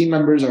your team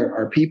members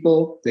are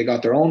people. They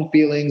got their own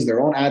feelings, their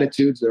own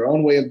attitudes, their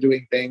own way of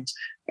doing things,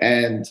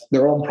 and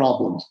their own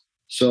problems.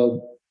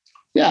 So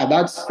yeah,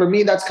 that's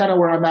kind of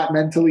where I'm at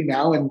mentally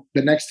now. And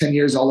the next 10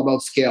 years is all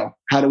about scale.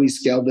 How do we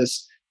scale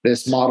this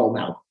model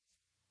now?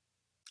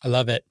 I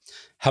love it.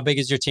 How big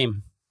is your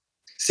team?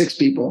 6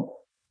 people.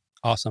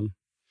 Awesome.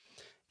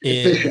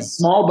 Efficient,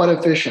 small but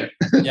efficient.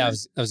 Yeah,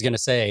 I was going to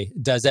say,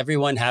 does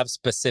everyone have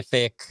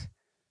specific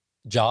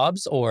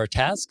jobs or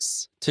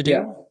tasks to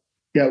do?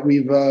 Yeah,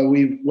 we've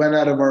went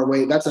out of our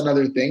way. That's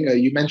another thing.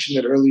 You mentioned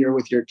it earlier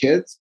with your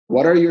kids.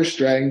 What are your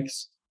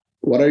strengths?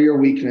 What are your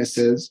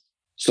weaknesses?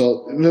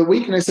 So the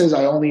weaknesses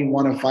I only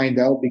want to find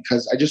out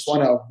because I just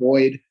want to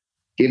avoid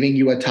giving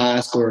you a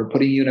task or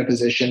putting you in a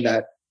position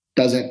that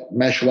doesn't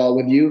mesh well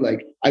with you.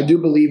 Like, I do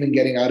believe in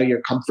getting out of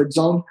your comfort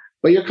zone,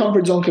 but your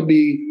comfort zone could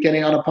be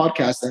getting on a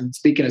podcast and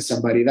speaking to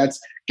somebody. That's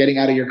getting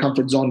out of your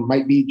comfort zone.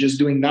 Might be just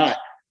doing that.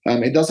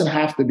 It doesn't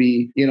have to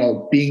be,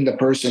 being the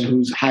person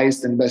whose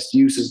highest and best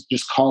use is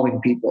just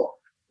calling people.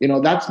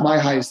 That's my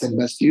highest and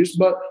best use.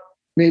 But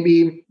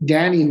maybe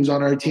Danny, who's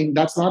on our team,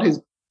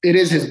 it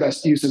is his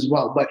best use as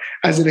well. But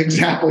as an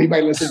example, he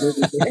might listen to it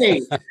and say,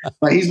 hey,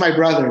 but he's my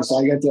brother, so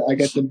I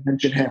get to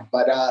mention him.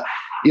 But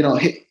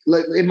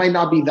it might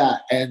not be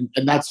that, and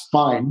that's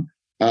fine.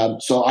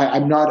 So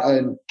I'm not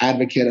an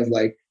advocate of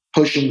like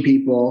pushing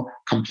people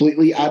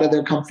completely out of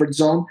their comfort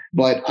zone,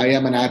 but I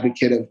am an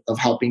advocate of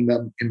helping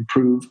them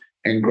improve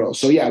and grow.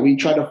 So yeah, we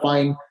try to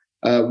find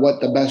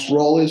what the best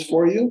role is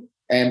for you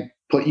and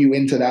put you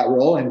into that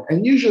role.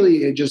 And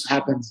usually it just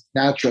happens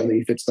naturally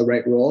if it's the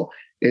right role.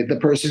 The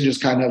person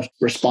just kind of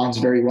responds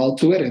very well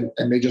to it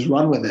and they just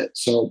run with it.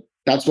 So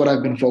that's what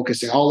I've been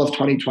focusing. All of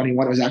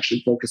 2021 was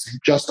actually focusing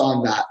just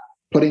on that,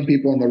 putting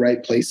people in the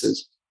right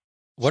places.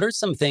 What are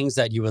some things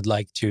that you would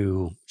like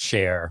to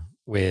share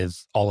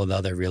with all of the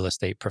other real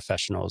estate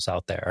professionals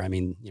out there? I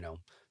mean,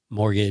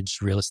 mortgage,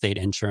 real estate,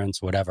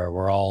 insurance, whatever.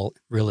 We're all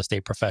real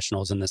estate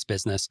professionals in this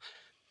business.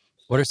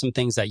 What are some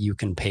things that you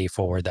can pay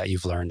forward that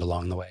you've learned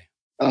along the way?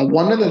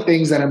 One of the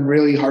things that I'm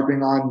really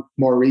harping on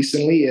more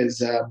recently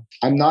is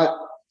I'm not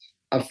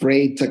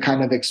afraid to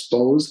kind of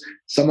expose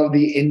some of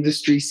the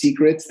industry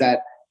secrets that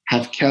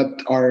have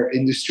kept our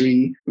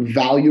industry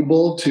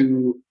valuable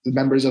to the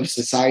members of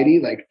society.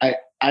 Like,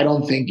 I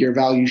don't think your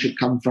value should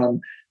come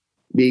from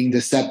being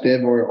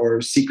deceptive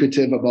or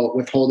secretive about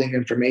withholding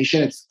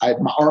information.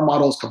 Our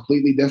model is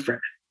completely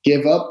different.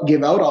 Give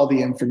out all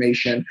the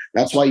information.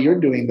 That's why you're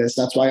doing this.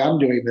 That's why I'm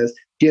doing this.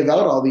 Give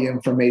out all the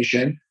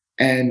information,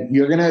 and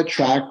you're going to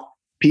attract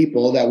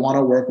people that want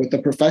to work with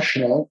the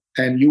professional.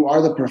 And you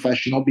are the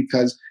professional,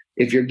 because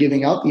if you're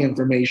giving out the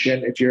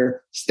information, if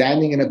you're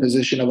standing in a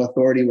position of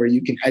authority where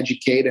you can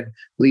educate and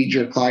lead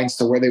your clients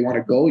to where they want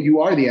to go, you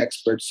are the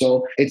expert.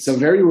 So it's a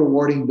very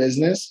rewarding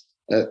business.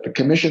 The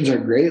commissions are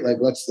great. Like,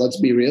 let's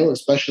be real,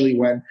 especially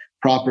when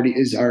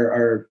properties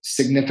are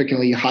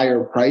significantly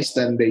higher priced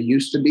than they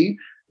used to be.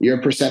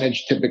 Your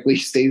percentage typically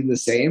stays the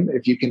same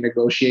if you can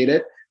negotiate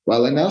it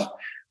well enough.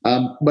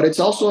 But it's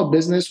also a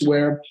business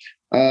where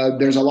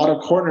there's a lot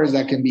of corners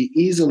that can be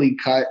easily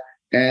cut,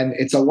 and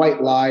it's a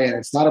white lie, and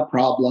it's not a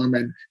problem,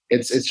 and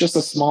it's just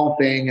a small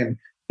thing, and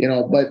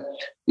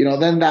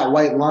then that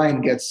white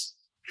line gets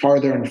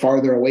farther and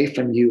farther away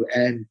from you,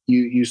 and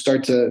you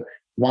start to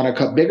want to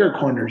cut bigger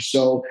corners.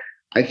 So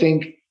I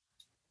think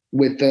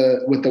with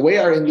the way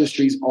our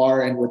industries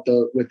are, and with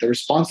the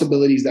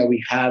responsibilities that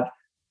we have,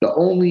 the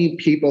only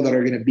people that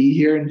are going to be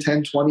here in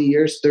 10, 20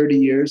 years, 30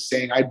 years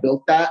saying I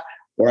built that,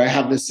 or I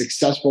have this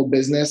successful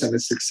business and a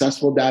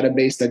successful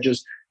database that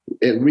just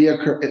it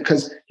reoccur,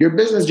 because your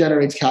business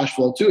generates cash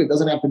flow too. It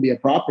doesn't have to be a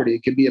property.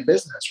 It could be a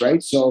business,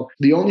 right? So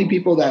the only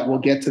people that will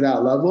get to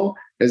that level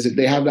is if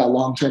they have that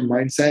long-term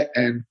mindset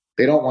and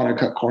they don't want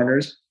to cut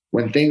corners.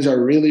 When things are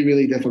really,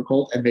 really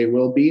difficult, and they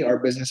will be, our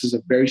business is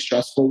a very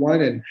stressful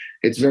one, and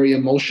it's very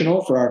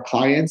emotional for our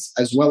clients,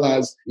 as well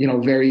as,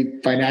 very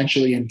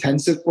financially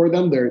intensive for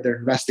them. They're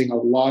investing a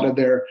lot of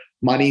their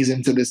monies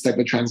into this type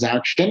of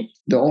transaction.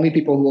 The only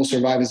people who will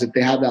survive is if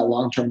they have that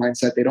long-term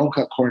mindset, they don't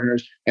cut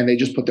corners, and they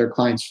just put their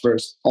clients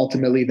first.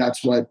 Ultimately,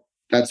 that's what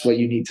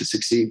you need to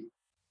succeed.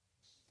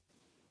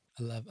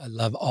 I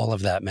love all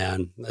of that,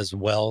 man. As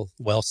well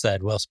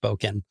said, well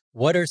spoken.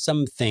 What are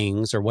some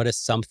things, or what is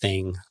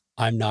something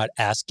I'm not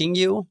asking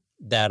you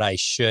that I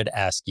should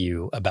ask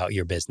you about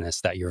your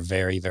business that you're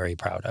very, very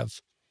proud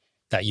of,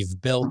 that you've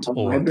built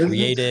or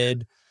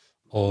created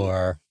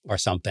or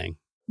something?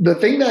 The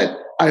thing that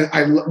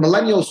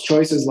Millennials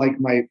Choice is like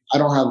I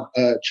don't have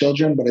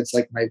children, but it's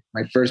like my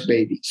first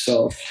baby.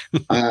 So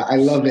I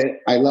love it.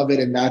 I love it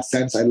in that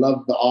sense. I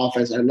love the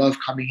office. I love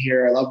coming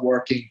here. I love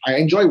working. I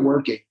enjoy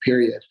working,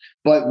 period.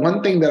 But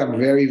one thing that I'm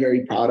very,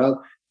 very proud of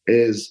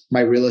is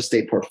my real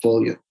estate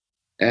portfolio.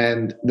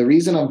 And the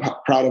reason I'm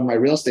proud of my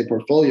real estate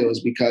portfolio is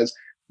because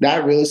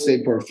that real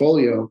estate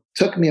portfolio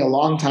took me a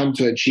long time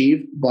to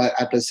achieve, but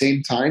at the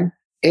same time,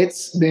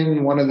 it's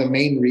been one of the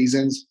main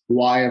reasons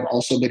why I've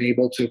also been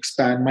able to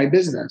expand my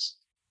business.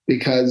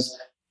 Because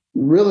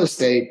real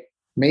estate,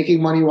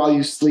 making money while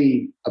you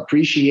sleep,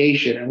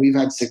 appreciation, and we've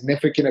had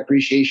significant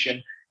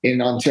appreciation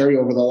in Ontario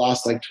over the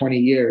last 20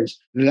 years.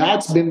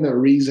 That's been the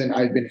reason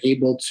I've been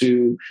able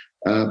to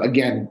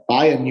again,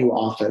 buy a new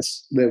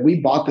office. We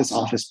bought this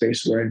office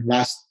space where in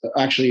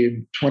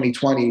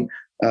 2020,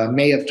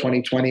 May of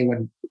 2020,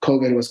 when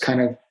COVID was kind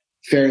of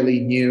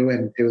fairly new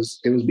and it was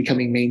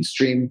becoming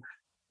mainstream.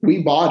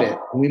 We bought it.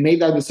 We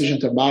made that decision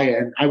to buy it.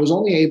 And I was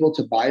only able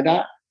to buy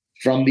that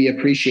from the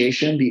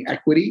appreciation, the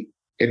equity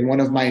in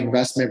one of my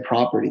investment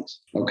properties.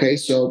 Okay.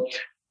 So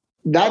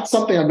that's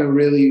something I've been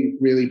really,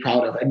 really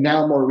proud of. And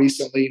now more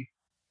recently,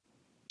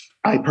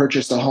 I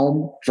purchased a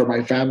home for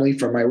my family,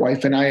 for my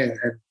wife and I, and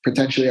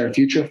potentially our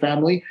future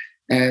family.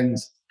 And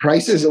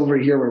prices over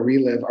here where we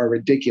live are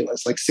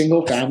ridiculous. Like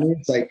single family,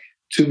 it's like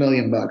 $2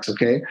 million.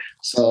 Okay,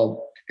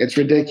 so it's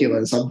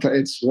ridiculous.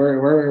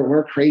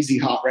 We're crazy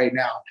hot right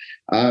now.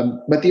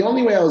 But the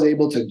only way I was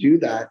able to do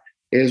that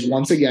is,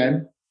 once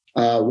again,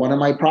 one of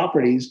my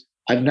properties.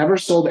 I've never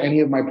sold any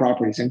of my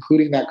properties,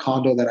 including that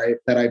condo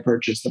that I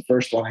purchased, the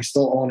first one. I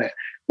still own it.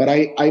 But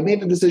I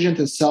made the decision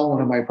to sell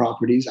one of my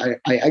properties.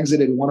 I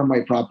exited one of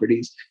my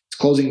properties. It's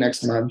closing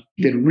next month.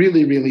 Did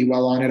really, really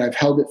well on it. I've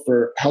held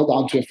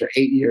on to it for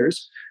 8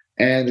 years.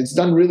 And it's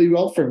done really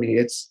well for me.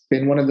 It's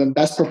been one of the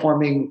best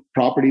performing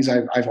properties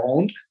I've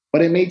owned.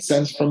 But it made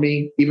sense for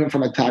me, even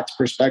from a tax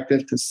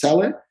perspective, to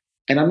sell it.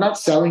 And I'm not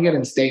selling it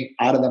and staying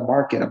out of the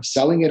market. I'm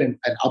selling it and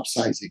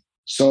upsizing.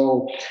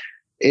 So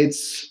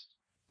it's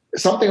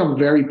something I'm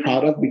very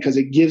proud of, because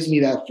it gives me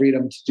that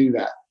freedom to do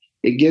that.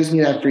 It gives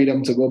me that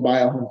freedom to go buy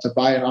a home, to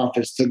buy an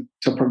office, to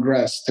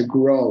progress, to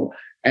grow.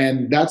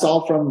 And that's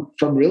all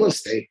from real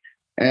estate.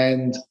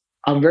 And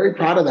I'm very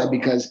proud of that,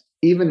 because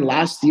even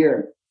last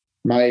year,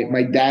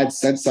 my dad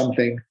said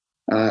something.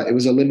 It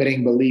was a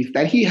limiting belief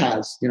that he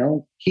has.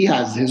 He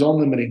has his own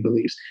limiting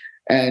beliefs.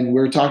 And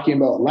we're talking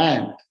about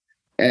land.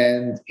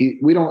 And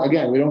we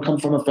don't come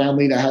from a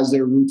family that has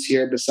their roots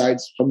here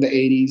besides from the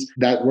 80s,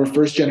 that we're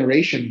first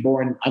generation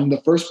born. I'm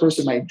the first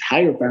person in my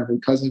entire family,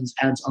 cousins,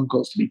 aunts,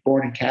 uncles, to be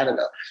born in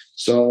Canada.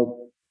 So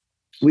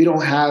we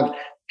don't have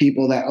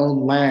people that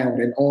own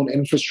land and own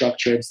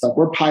infrastructure and stuff.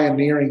 We're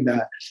pioneering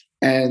that.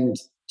 And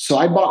so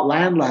I bought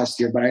land last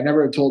year, but I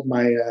never told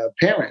my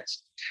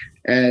parents.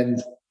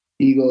 And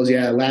he goes,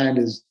 yeah, land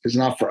is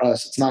not for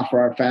us. It's not for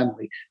our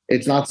family.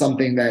 It's not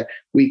something that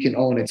we can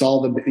own. It's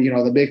all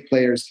the big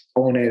players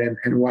own it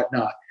and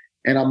whatnot.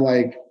 And I'm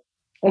like,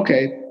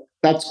 okay,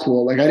 that's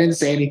cool. Like, I didn't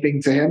say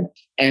anything to him,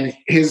 and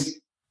his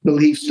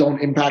beliefs don't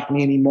impact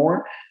me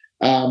anymore.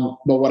 But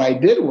what I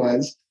did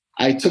was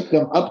I took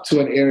them up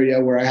to an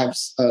area where I have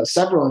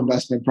several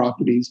investment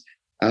properties,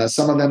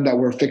 some of them that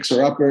were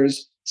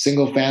fixer-uppers,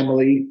 single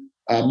family,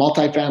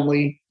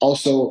 multifamily,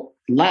 also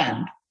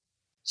land.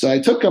 So I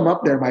took them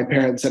up there, my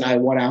parents and I,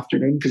 one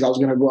afternoon, because I was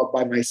going to go up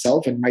by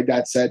myself. And my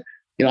dad said,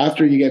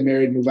 after you get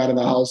married, move out of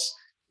the house,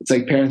 it's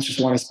like parents just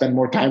want to spend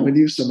more time with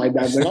you. So my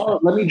dad's like, oh,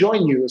 let me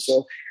join you.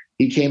 So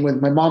he came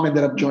with, my mom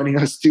ended up joining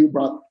us too,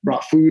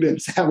 brought food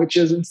and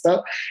sandwiches and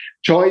stuff,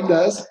 joined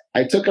us.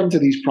 I took them to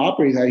these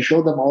properties. I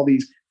showed them all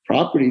these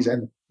properties,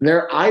 and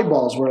their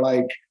eyeballs were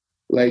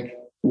like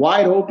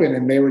wide open.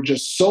 And they were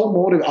just so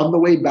motivated. On the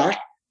way back,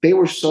 they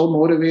were so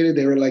motivated.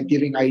 They were like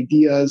giving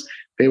ideas.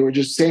 They were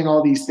just saying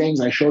all these things.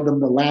 I showed them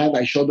the land.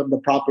 I showed them the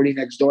property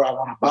next door I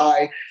want to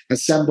buy,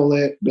 assemble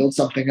it, build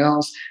something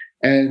else.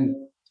 And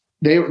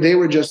they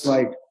were just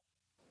like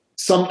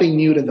something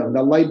new to them,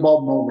 the light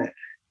bulb moment.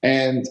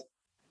 And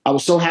I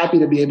was so happy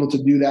to be able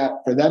to do that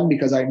for them,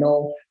 because I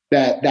know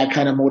that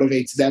kind of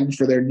motivates them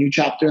for their new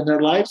chapter in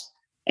their lives.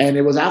 And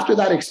it was after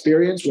that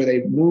experience where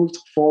they moved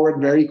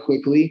forward very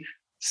quickly,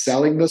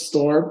 selling the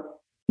store,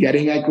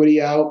 getting equity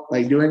out,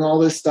 like doing all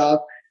this stuff.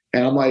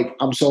 And I'm like,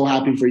 I'm so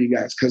happy for you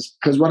guys,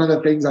 because one of the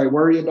things I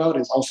worry about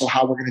is also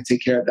how we're going to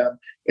take care of them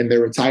in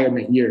their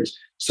retirement years.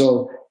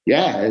 So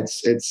yeah,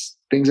 it's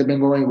things have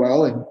been going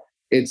well, and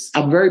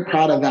I'm very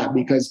proud of that,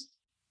 because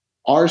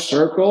our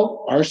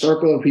circle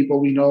of people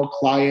we know,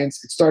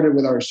 clients, it started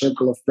with our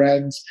circle of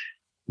friends.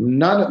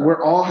 We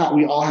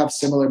all have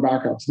similar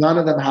backgrounds. None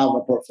of them have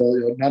a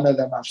portfolio. None of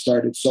them have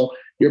started. So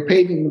you're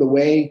paving the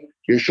way.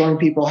 You're showing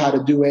people how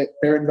to do it.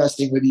 They're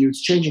investing with you.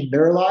 It's changing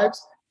their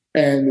lives,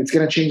 and it's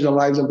going to change the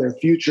lives of their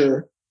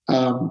future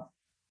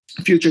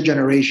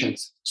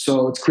generations.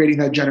 So it's creating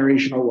that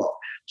generational wealth.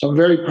 So I'm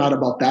very proud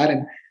about that.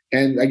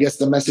 And I guess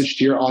the message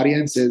to your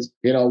audience is,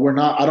 I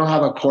don't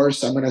have a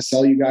course I'm going to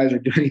sell you guys or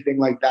do anything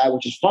like that,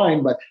 which is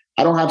fine, but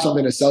I don't have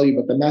something to sell you.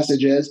 But the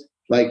message is,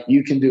 like,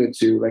 you can do it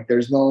too. Like,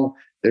 there's no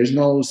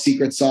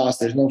secret sauce.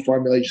 There's no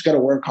formula. You just got to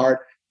work hard,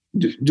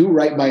 do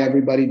right by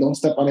everybody. Don't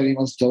step on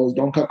anyone's toes.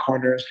 Don't cut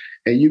corners.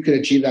 And you could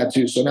achieve that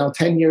too. So now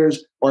 10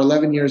 years or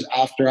 11 years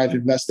after I've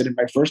invested in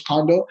my first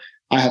condo,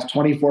 I have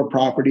 24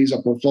 properties,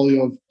 a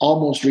portfolio of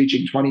almost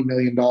reaching $20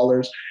 million.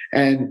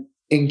 And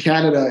in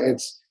Canada,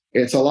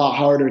 it's a lot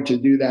harder to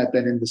do that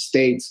than in the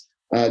States,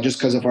 just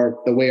because of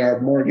the way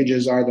our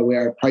mortgages are, the way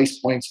our price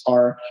points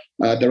are,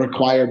 the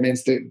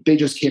requirements. They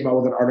just came out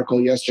with an article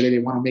yesterday. They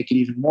want to make it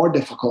even more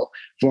difficult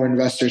for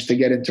investors to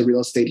get into real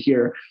estate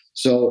here.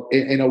 So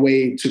in a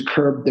way to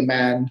curb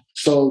demand.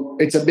 So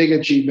it's a big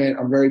achievement.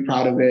 I'm very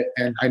proud of it.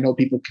 And I know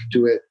people can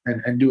do it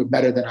and do it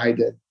better than I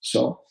did.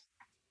 So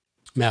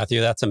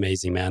Matthew, that's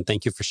amazing, man.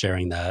 Thank you for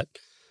sharing that.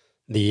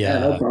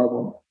 No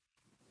problem.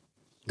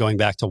 Going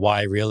back to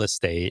why real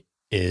estate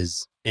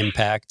is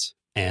impact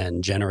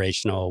and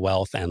generational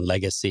wealth and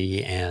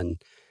legacy and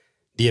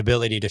the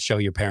ability to show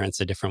your parents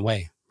a different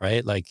way,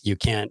 right? Like, you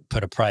can't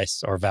put a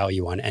price or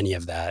value on any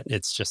of that.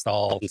 It's just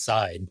all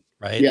inside,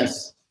 right?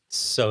 Yes. It's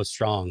so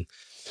strong.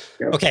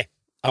 Yep. Okay.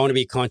 I want to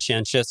be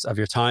conscientious of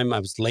your time. I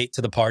was late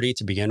to the party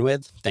to begin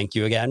with. Thank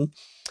you again.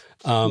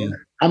 I'm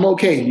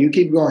okay. You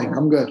keep going.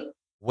 I'm good.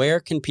 Where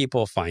can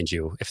people find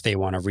you if they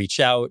want to reach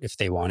out, if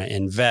they want to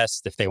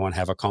invest, if they want to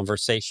have a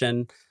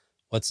conversation?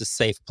 What's a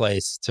safe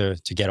place to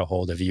get a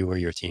hold of you or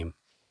your team?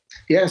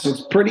 Yeah, so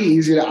it's pretty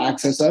easy to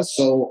access us.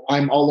 So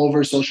I'm all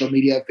over social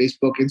media,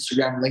 Facebook,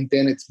 Instagram,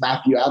 LinkedIn. It's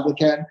Matthew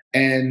Ablakan.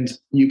 And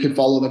you can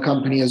follow the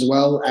company as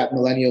well at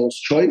Millennials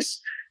Choice.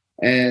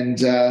 And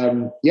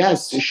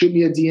yes, shoot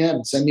me a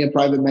DM, send me a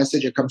private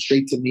message. It comes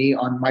straight to me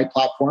on my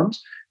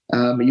platforms.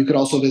 You could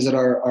also visit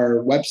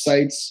our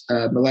websites,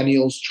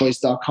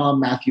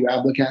 millennialschoice.com,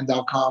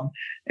 matthewablakan.com.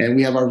 And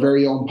we have our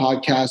very own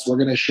podcast. We're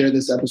going to share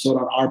this episode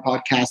on our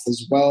podcast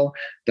as well,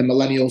 the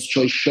Millennials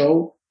Choice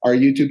Show, our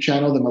YouTube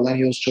channel, the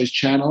Millennials Choice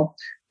channel.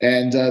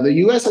 And the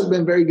US has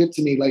been very good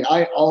to me. Like,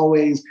 I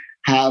always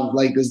have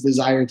like this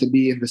desire to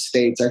be in the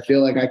States. I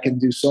feel like I can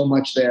do so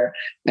much there.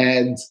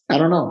 And I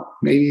don't know,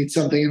 maybe it's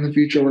something in the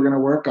future we're going to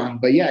work on.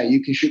 But yeah,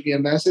 you can shoot me a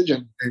message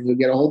and you'll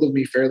get a hold of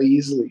me fairly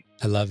easily.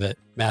 I love it.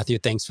 Matthew,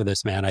 thanks for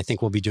this, man. I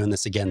think we'll be doing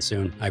this again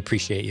soon. I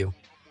appreciate you.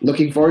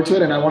 Looking forward to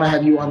it. And I want to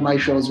have you on my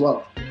show as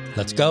well.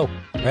 Let's go.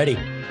 Ready.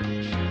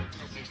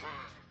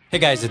 Hey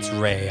guys, it's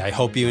Ray. I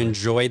hope you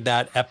enjoyed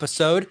that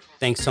episode.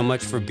 Thanks so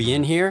much for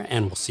being here,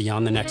 and we'll see you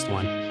on the next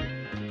one.